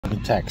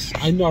fucking tax.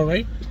 I know,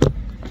 right?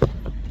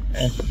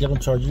 And they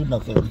don't charge you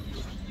nothing.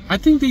 I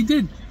think they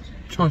did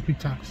charge me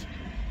tax.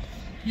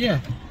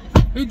 Yeah,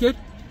 they did.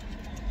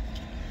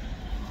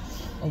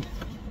 Oh.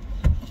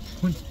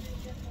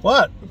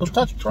 What? Don't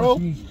touch, bro.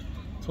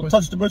 Don't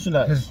touch the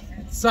merchandise.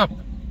 What's up?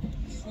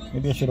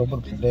 Maybe I should open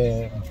up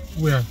there.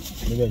 Where?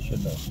 Maybe I should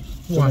though.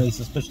 Too Why? many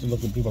suspicious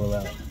looking people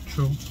around.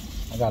 True.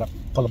 I gotta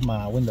pull up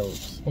my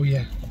windows. Oh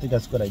yeah. I think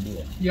that's a good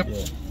idea. Yep.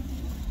 Yeah.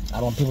 I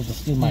don't want people to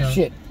steal my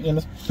shit. You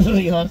know,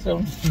 you know what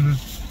I'm saying?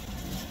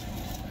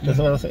 That's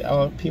what I say. I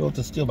want people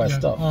to steal my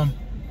stuff.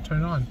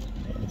 Turn it on.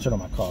 Yeah, turn on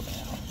my car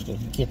now. You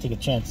can't take a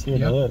chance here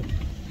in the hood.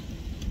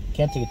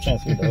 Can't take a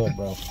chance here in the hood,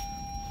 bro.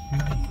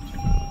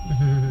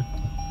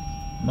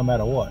 No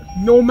matter what.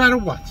 No matter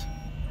what.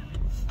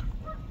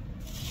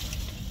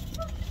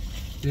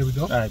 There we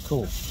go. All right,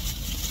 cool.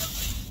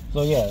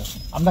 So yeah,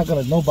 I'm not gonna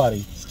let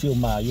nobody steal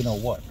my, you know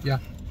what. Yeah.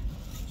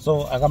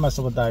 So I got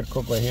myself a Diet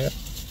Coke right here.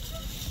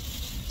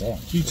 Damn.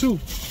 You too.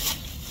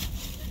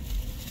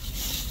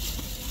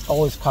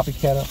 Always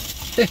copycatter.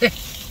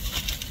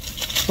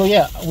 So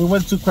yeah, we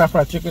went to Craft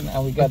Fried Chicken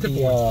and we got a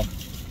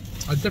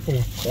different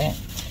one. Damn.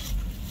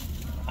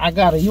 I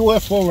got a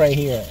UFO right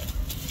here.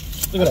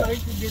 Look at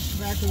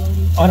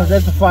that.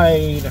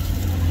 Unidentified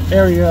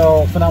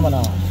aerial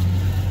phenomenon.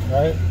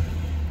 Right?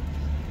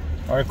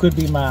 Or it could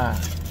be my,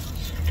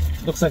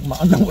 looks like my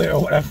underwear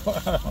or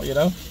whatever, you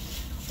know?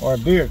 Or a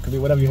beard, could be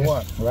whatever you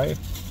want, right?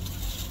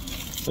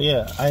 So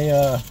yeah,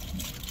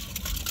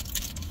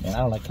 man, I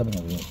don't like coming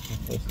over here.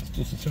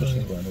 This is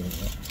suspicious around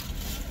here.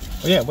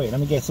 Oh yeah, wait, let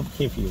me get some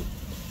cake for you.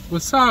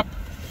 What's up?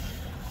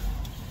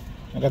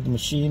 I got the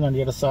machine on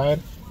the other side.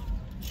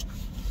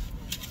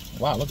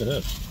 Wow, look at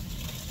this.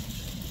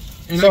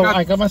 And so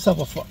I got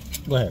myself a,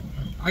 go ahead.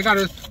 I got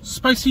a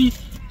spicy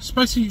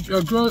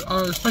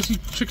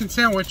chicken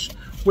sandwich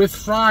with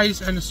fries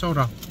and a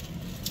soda.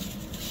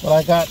 Well,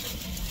 I got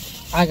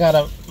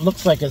a,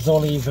 looks like it's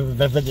only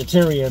the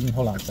vegetarian,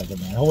 hold on a second,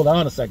 man. Hold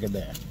on a second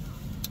there.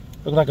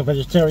 Looks like a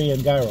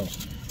vegetarian gyro.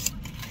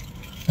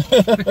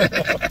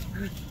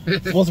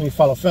 It's supposed to be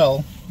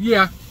falafel.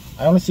 Yeah.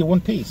 I only see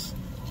one piece.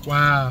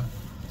 Wow.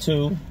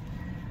 2,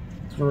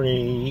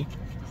 3,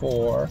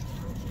 4,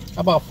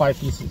 about 5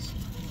 pieces.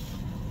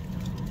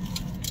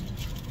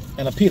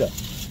 And a pita.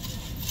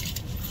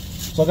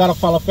 So I got a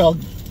falafel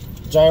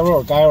gyro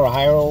or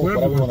gyro,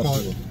 whatever you want to call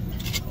it.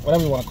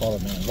 Whatever you want to call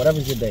it, man.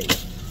 Whatever's your day.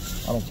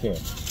 I don't care.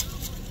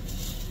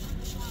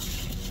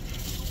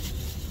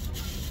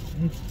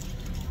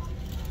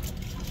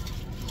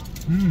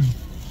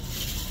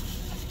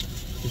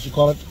 You should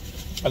call it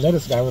a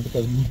lettuce gyro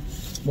because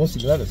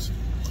mostly lettuce.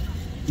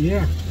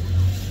 Yeah.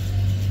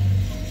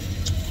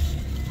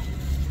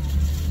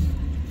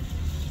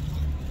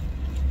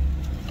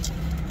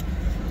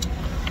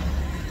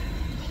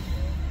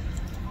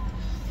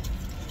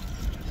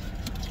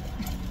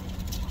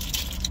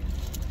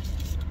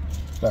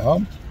 The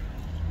hell?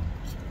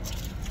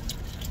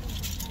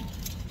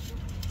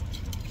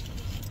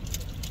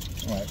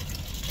 All right.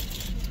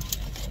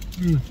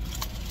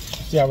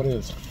 See how it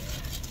is.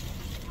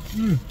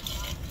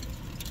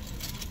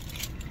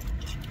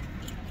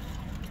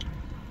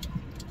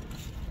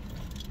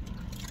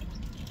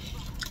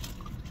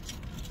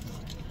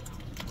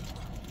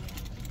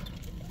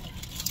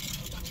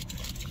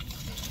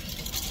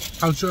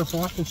 How's your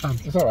falafel time?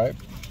 It's all right,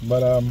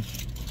 but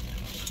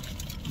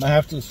I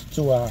have to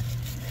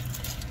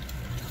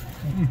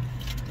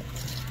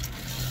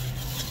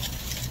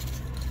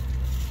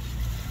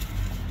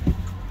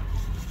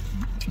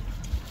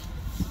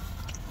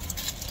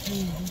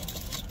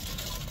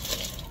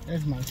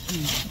That's my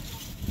shoe.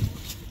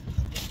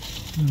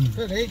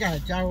 So they got a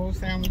gyro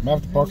sandwich. I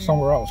have to park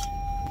somewhere else.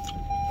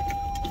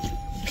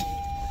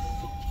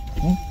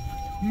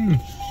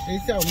 They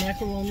sell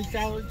macaroni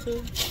salad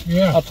too.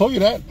 Yeah. I told you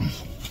that.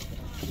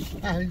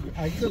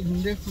 I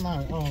couldn't lift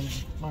my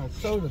my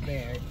soda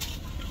bag.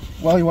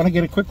 Well, you want to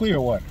get it quickly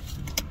or what?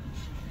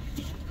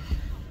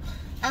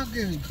 I'll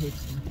get it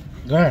quickly.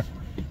 Go ahead.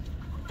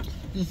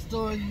 The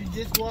store you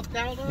just walked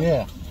out of?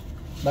 Yeah,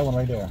 that one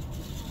right there.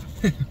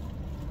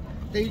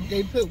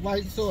 They put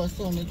white sauce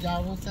on the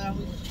gyro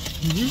salad.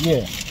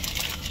 Yeah.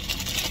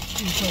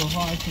 It's so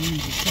hard for me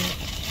to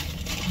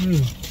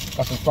cook.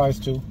 Got some fries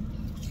too.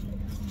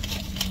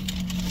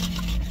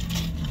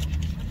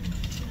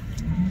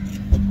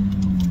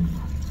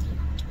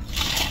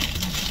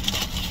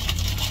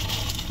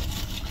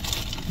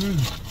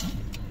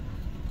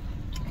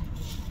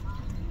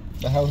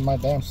 The hell is my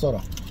damn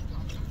soda?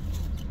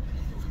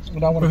 I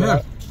don't want to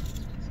get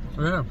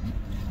Yeah.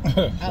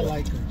 I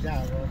like the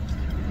gyro.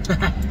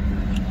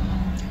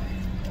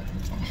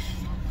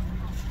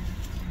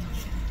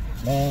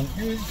 Man.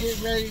 You was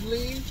getting ready to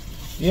leave?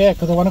 Yeah,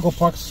 because I want to go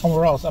park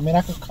somewhere else. I mean,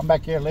 I could come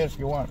back here later if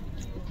you want.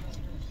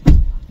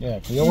 Yeah,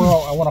 because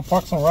I want to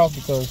park somewhere else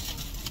because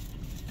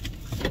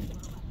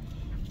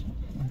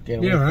get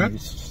away from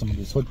some of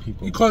these hood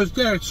people. Because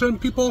there, certain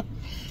people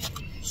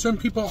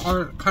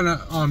are kind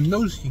of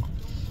nosy.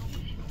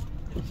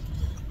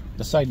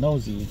 The side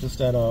nosy, it's just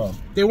that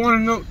they want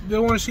to know, they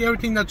want to see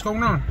everything that's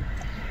going on.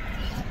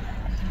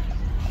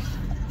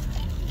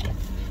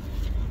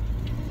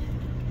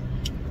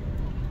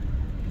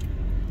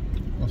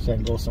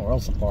 saying go somewhere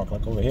else to park,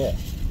 like over here.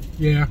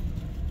 Yeah.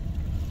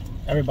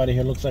 Everybody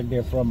here looks like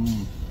they're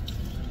from.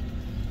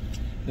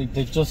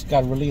 They just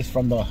got released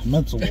from the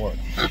mental ward.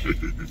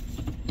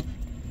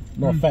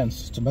 No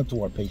offense to mental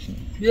ward patient.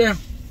 Yeah.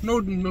 No,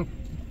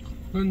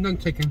 none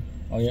taken.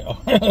 Oh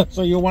yeah.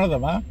 So you're one of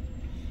them, huh?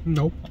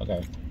 Nope.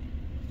 Okay.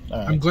 All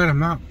right. I'm glad I'm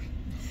not.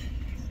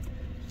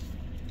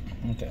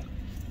 Okay.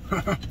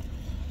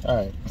 All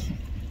right.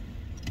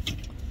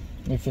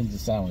 Let me finish the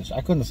sandwich.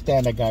 I couldn't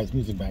stand that guy's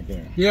music back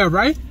there. Yeah,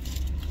 right?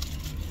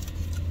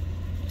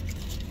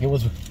 It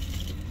was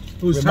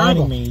reminding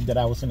terrible. me that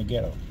I was in the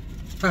ghetto.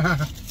 I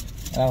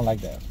don't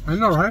like that. I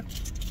know, right?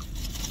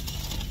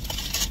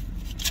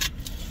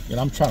 You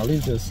know, I'm trying to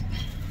leave this.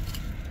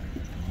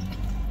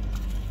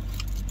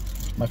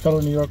 My fellow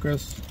New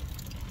Yorkers,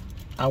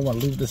 I want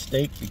to leave this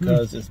state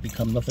because it's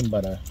become nothing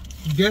but a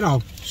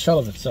Ghetto. shell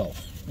of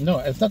itself. No,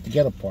 it's not the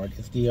ghetto part.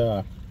 It's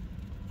the,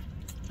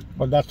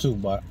 well, that too,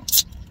 but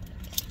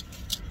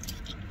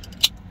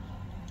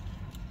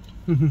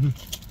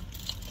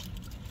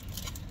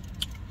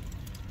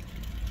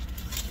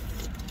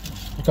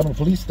become a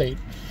police state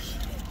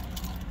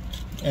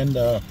and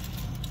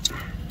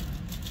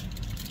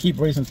keep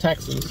raising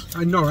taxes,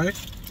 I know, right?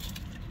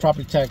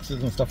 property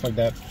taxes and stuff like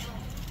that.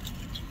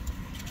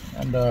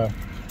 And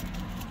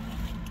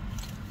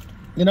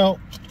you know,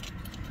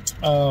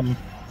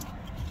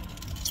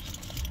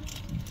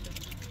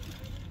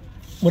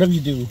 whatever you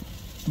do,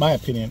 my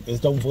opinion is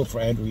don't vote for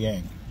Andrew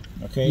Yang.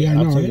 Okay, Yeah, I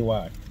I'll know, tell right? you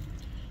why.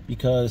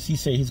 Because he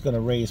said he's going to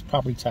raise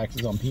property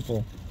taxes on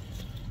people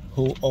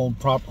who own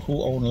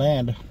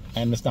land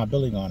and it's not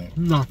building on it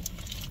No,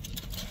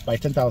 by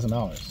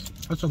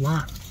 $10,000. that's a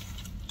lot.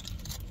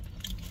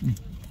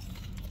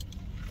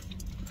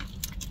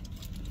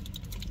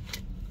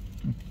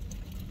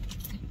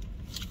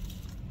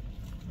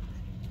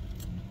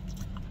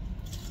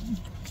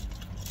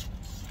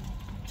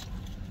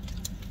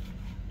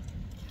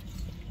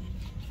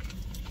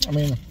 I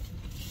mean,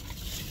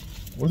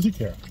 what does he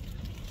care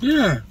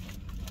Yeah.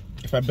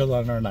 if I build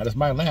on it or not? It's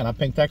my land. I'm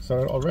paying tax on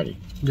it already.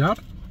 Yep.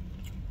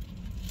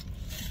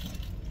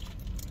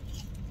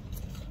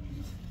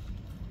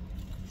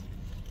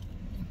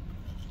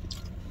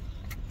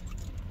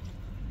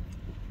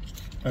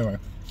 Anyway,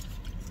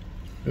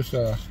 this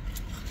I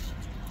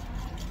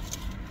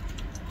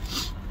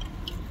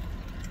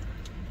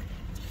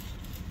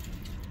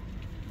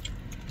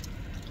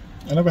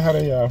never had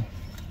a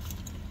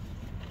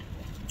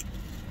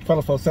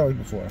falafel sandwich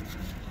before.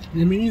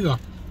 Yeah, me neither.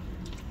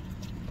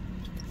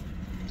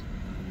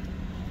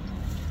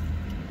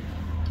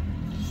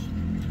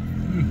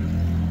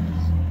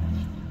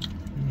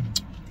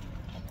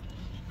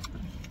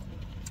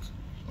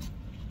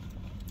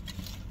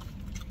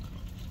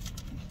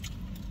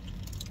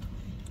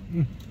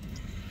 I'm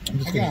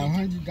just I got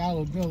gonna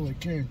 $100 bill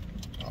again.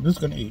 I'm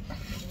just gonna eat.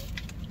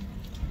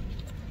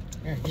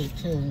 I get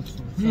 10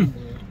 for Sunday.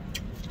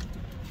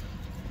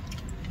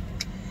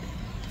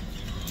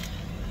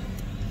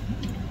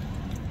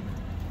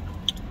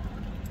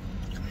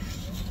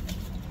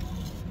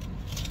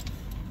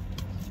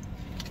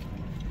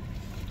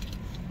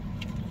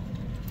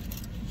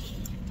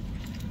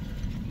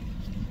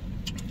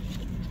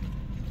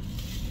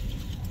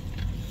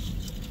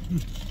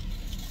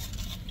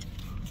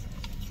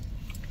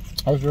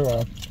 How's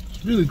your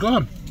Really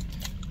good.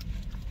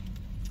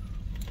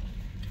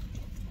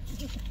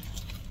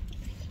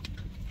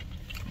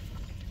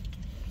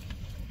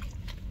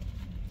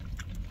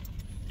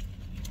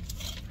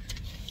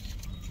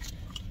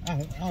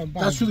 I'll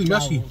buy That's the really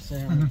messy. gyro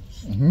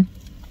sandwich.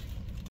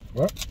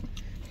 what?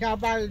 Can I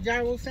buy the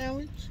gyro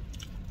sandwich?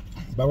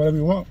 Buy whatever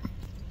you want.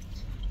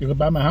 You can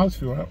buy my house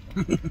if you want.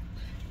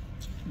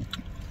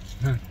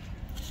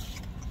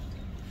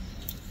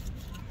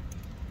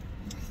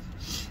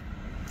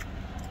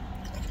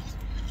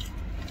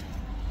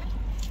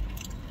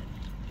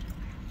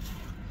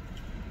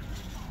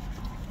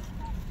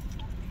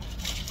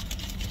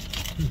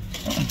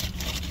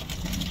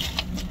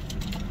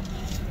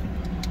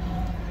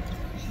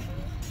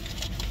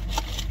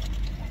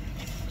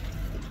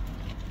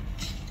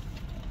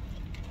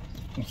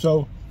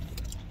 So,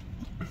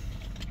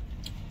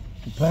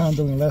 we plan on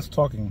doing less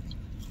talking.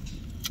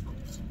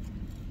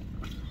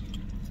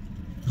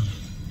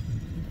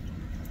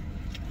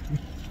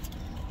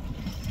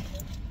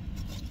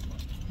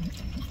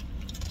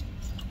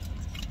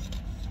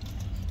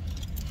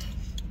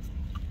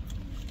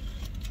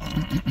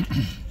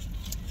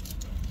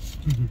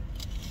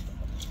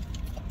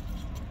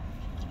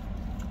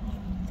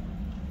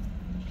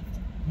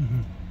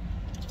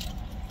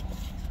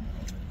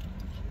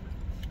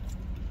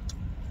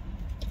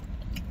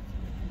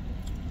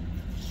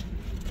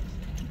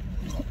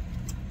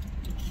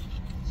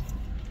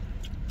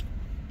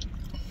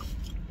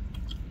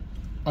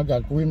 I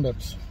got green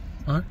lips.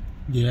 Huh?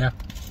 Yeah.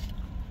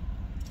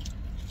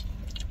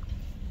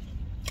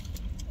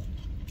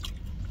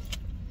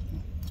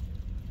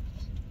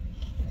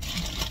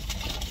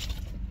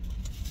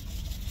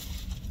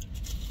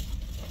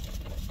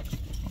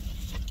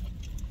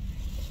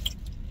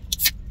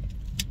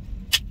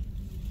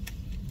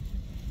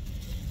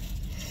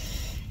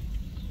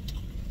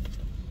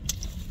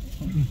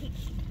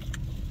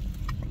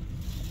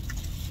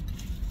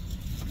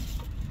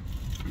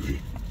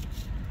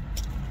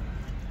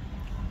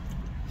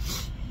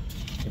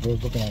 if it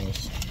was looking at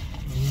us.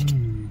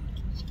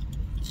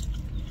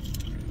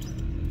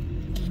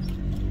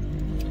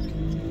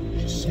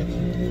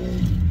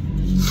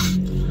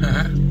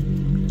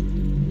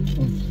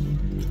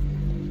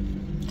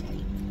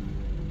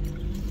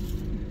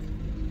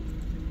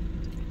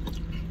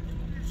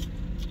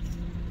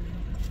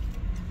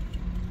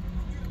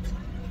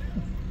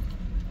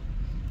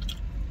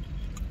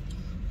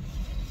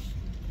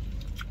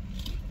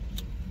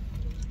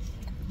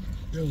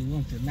 Really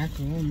want the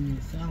macaroni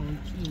and salad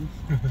too.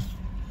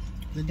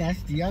 But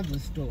that's the other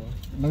store.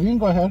 No, you can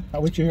go ahead.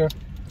 I'll wait you here.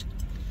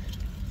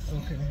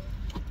 Okay.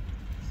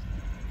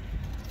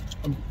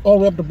 I'm all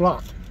the way up the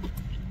block.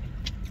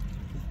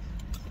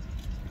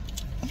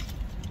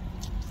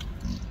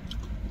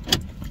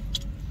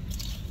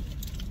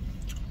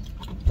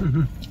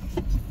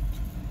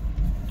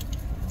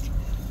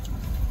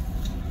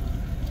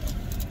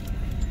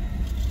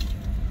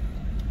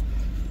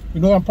 You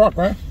know I'm parked,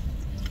 right?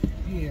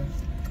 Yeah.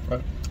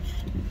 Right.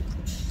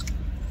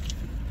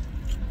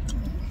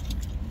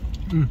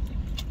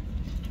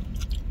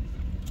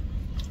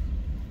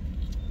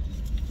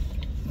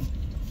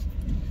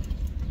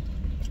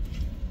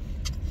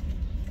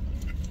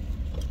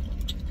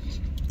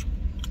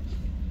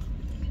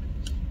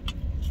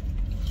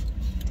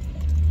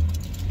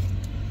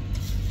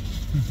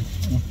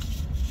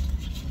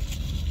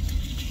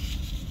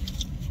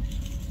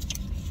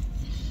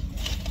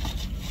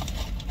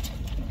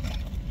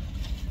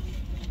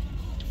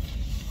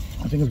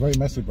 I think it's very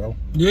messy, bro.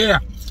 Yeah.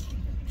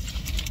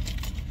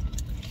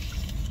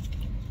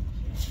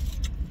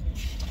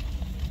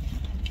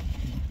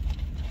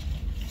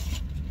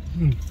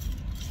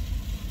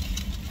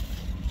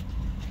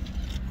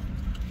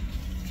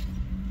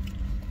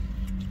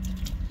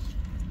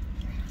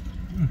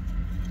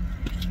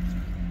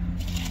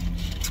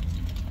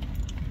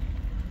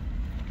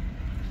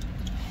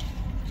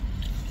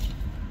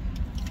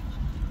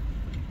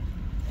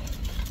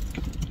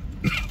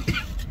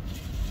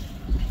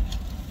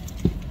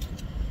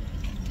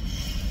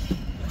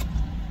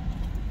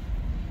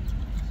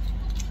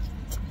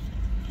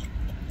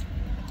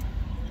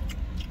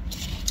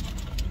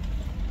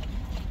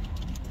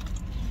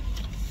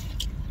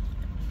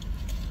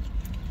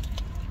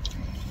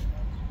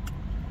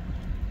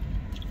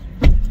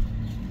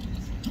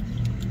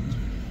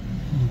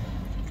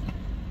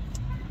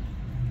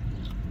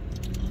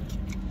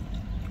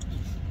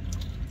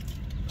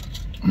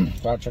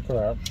 So I'll check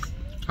her out.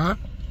 Huh?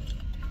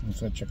 I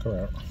said check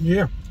her out.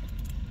 Yeah.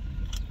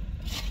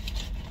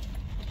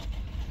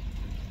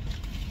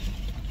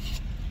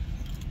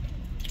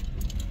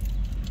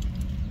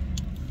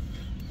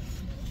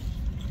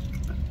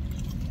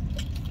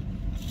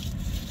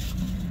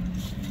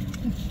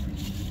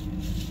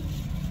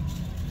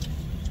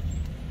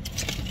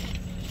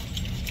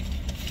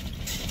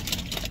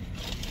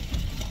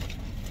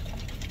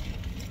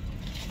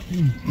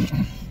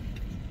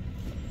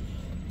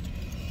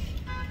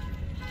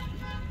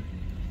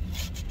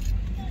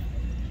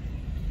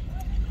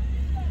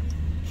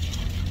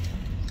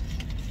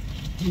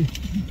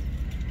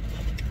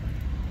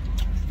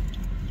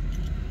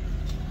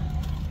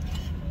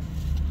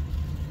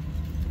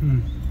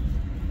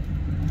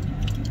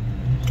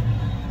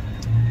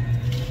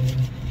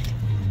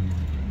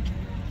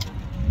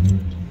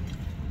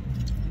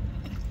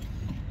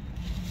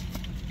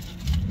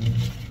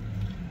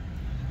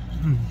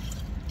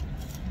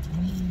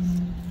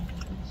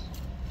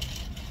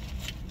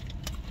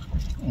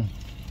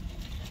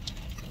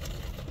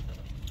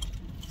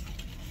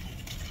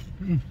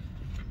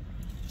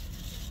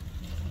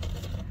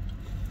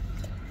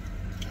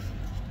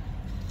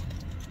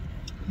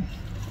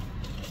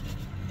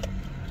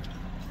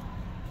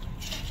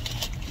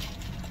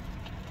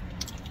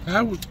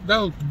 That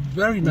was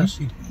very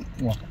messy.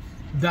 What?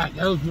 That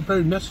was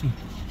very messy.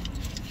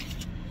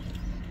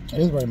 It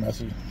is very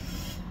messy.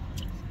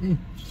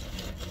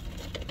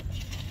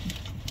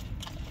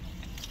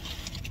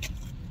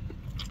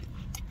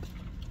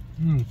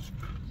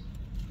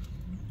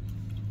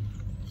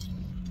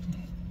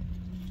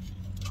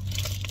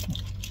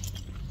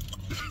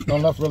 Not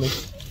enough, really.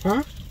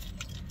 Huh?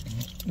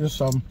 Just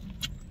some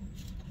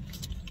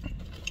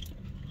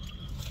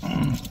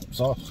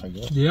sauce, I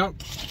guess. Yep.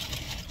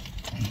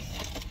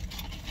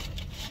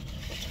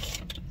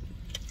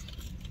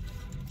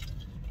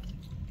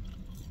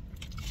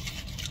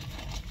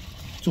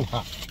 Too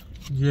hot.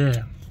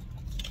 Yeah.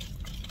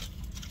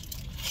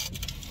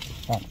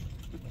 Hot.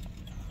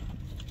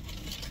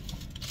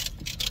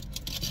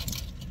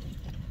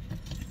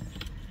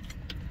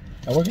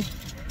 That working?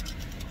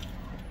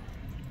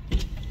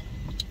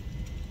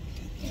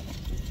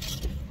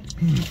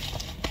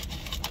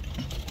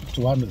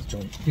 Too hot in this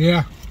joint.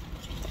 Yeah.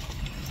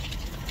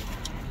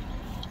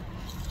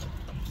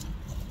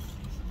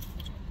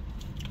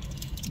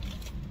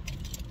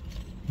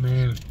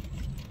 Man.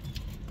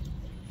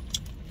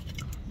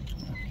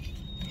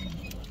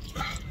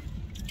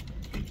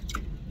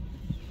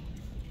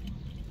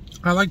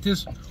 I like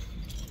this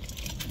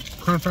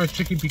curly fried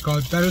chicken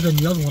because better than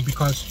the other one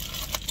because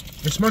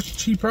it's much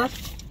cheaper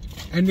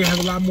and they have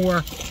a lot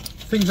more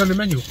things on the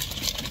menu.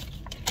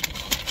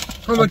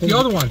 Unlike the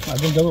other one. I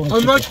think the other one.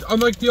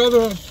 Unlike the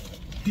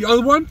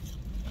other one,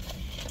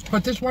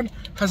 but this one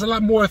has a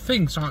lot more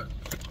things on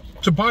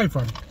to buy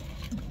from.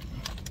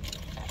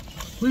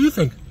 What do you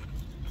think?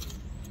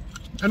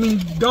 I mean,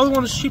 the other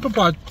one is cheaper,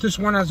 but this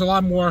one has a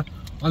lot more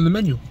on the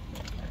menu.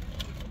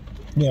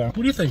 Yeah. What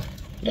do you think?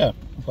 Yeah,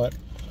 but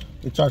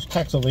they charge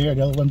tax over here.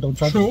 The other one don't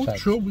charge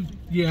tax. True.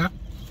 Yeah.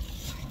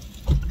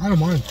 I don't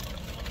mind.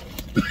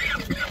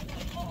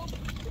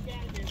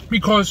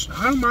 because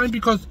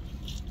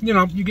you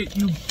know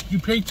you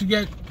pay to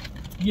get,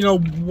 you know,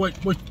 what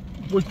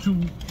you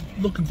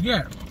looking to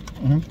get.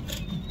 Mm-hmm.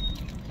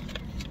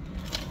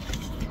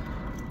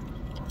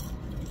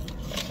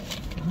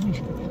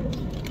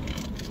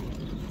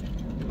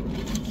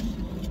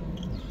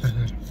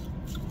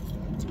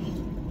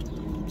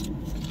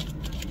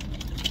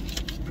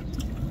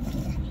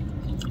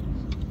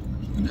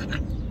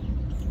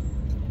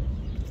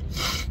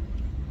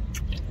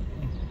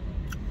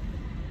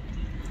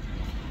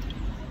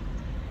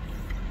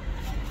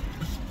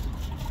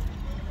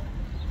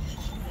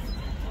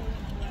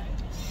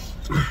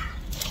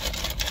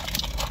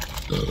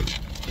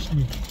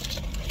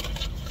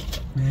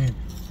 Man.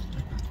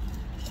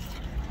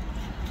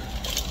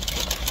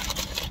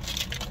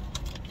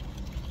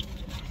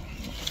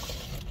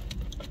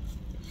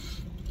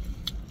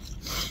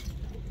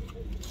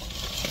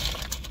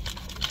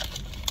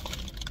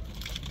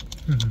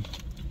 Mm-hmm.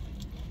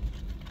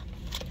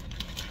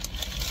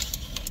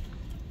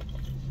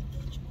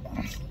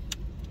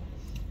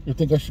 You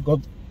think I should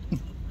go?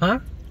 Huh?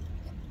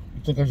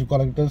 You think I should go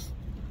like this?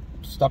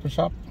 Stop and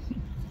shop?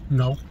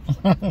 No.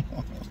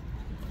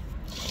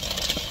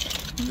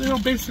 You know,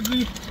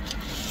 basically,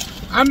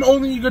 I'm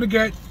only gonna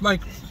get,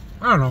 like,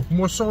 I don't know,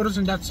 more sodas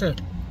and that's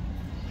it.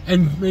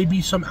 And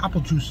maybe some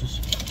apple juices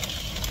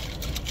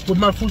with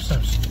my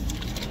foodstuffs.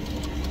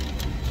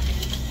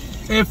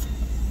 If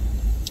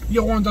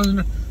Johan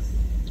doesn't,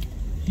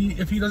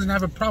 if he doesn't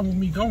have a problem with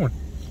me going.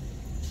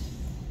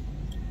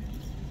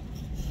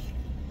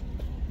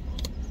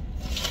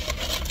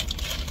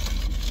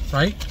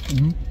 Right?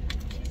 Mm-hmm.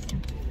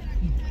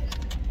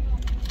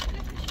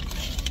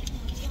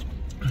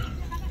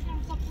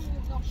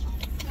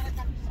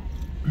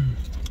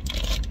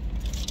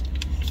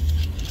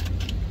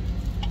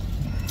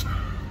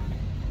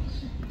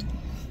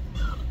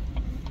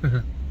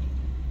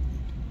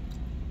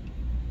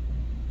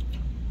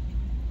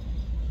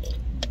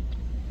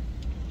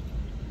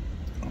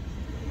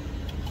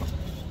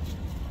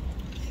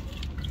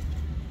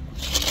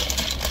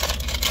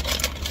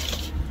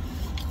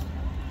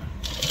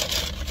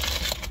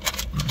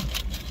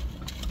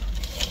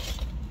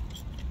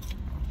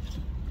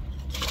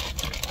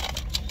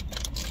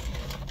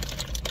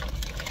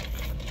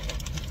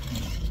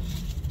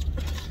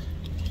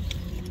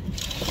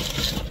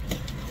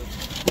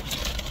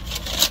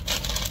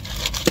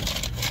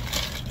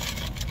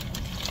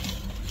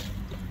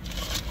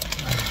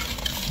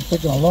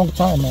 Taking a long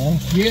time, man.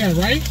 Yeah,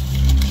 right?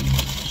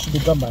 Should be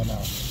done by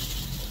now.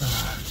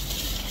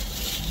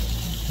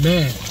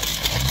 Man,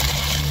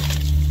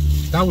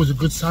 that was a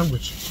good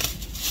sandwich.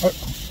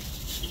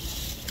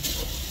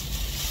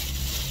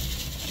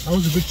 That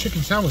was a good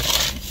chicken sandwich.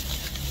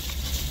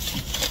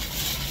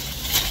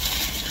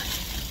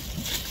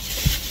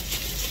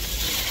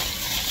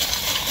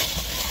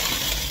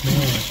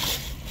 Man.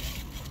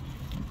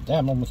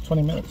 Damn, almost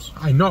 20 minutes.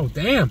 I know,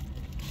 damn.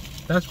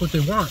 That's what they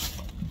want.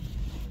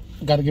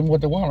 Gotta give them what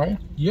they want, right?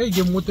 Yeah, you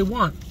give them what they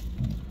want.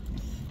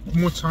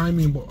 More time,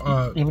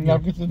 Even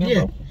nuggets in there,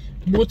 yeah, bro?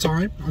 more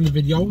time on the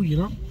video, you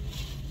know.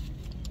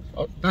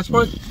 Oh, That's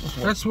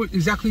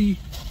exactly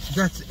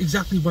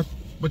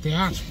what they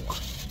asked for.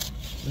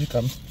 Here it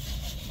comes.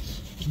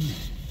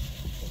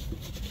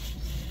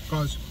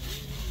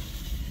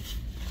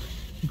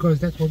 Because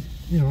that's what,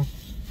 you know,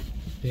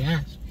 they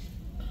asked.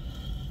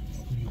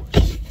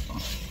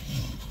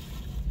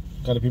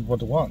 Gotta people what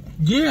they want.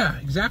 Yeah,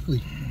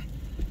 exactly.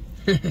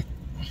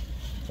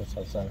 That's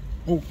outside.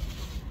 Oh.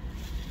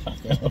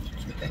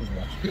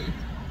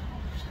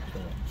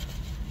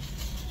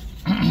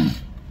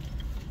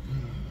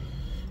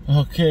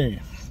 Okay.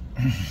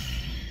 Here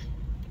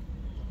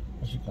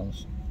she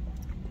comes.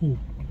 Ooh.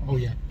 Oh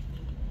yeah.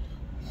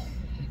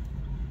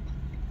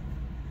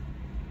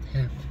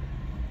 Yeah.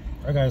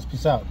 Alright guys,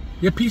 peace out.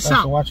 Yeah, peace Thanks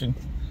out. for watching.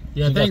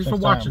 Yeah, See you thanks guys for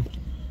next watching. time.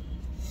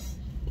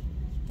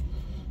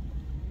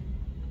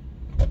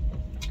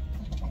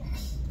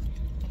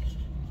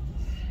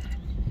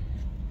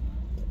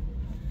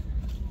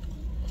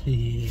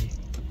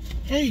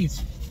 Hey,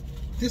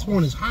 this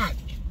one is hot.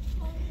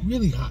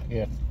 Really hot.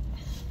 Yeah.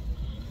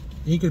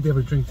 You ain't gonna be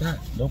able to drink that.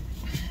 Nope.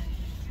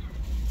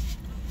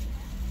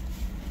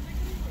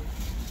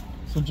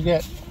 So what'd you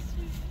get?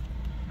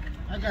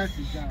 I got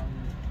the Gyro.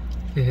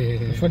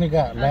 Which one you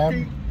got? I Lamb?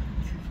 think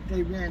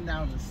they ran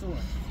out of sauce.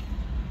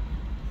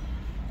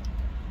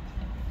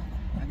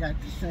 I got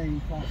the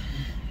same problem.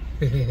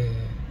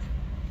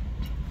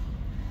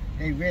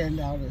 They ran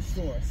out of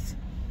sauce.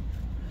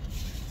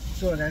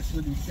 So that's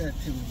what he said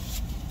to me.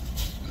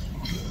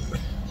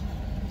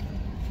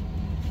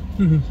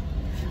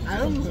 I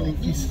don't really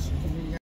eat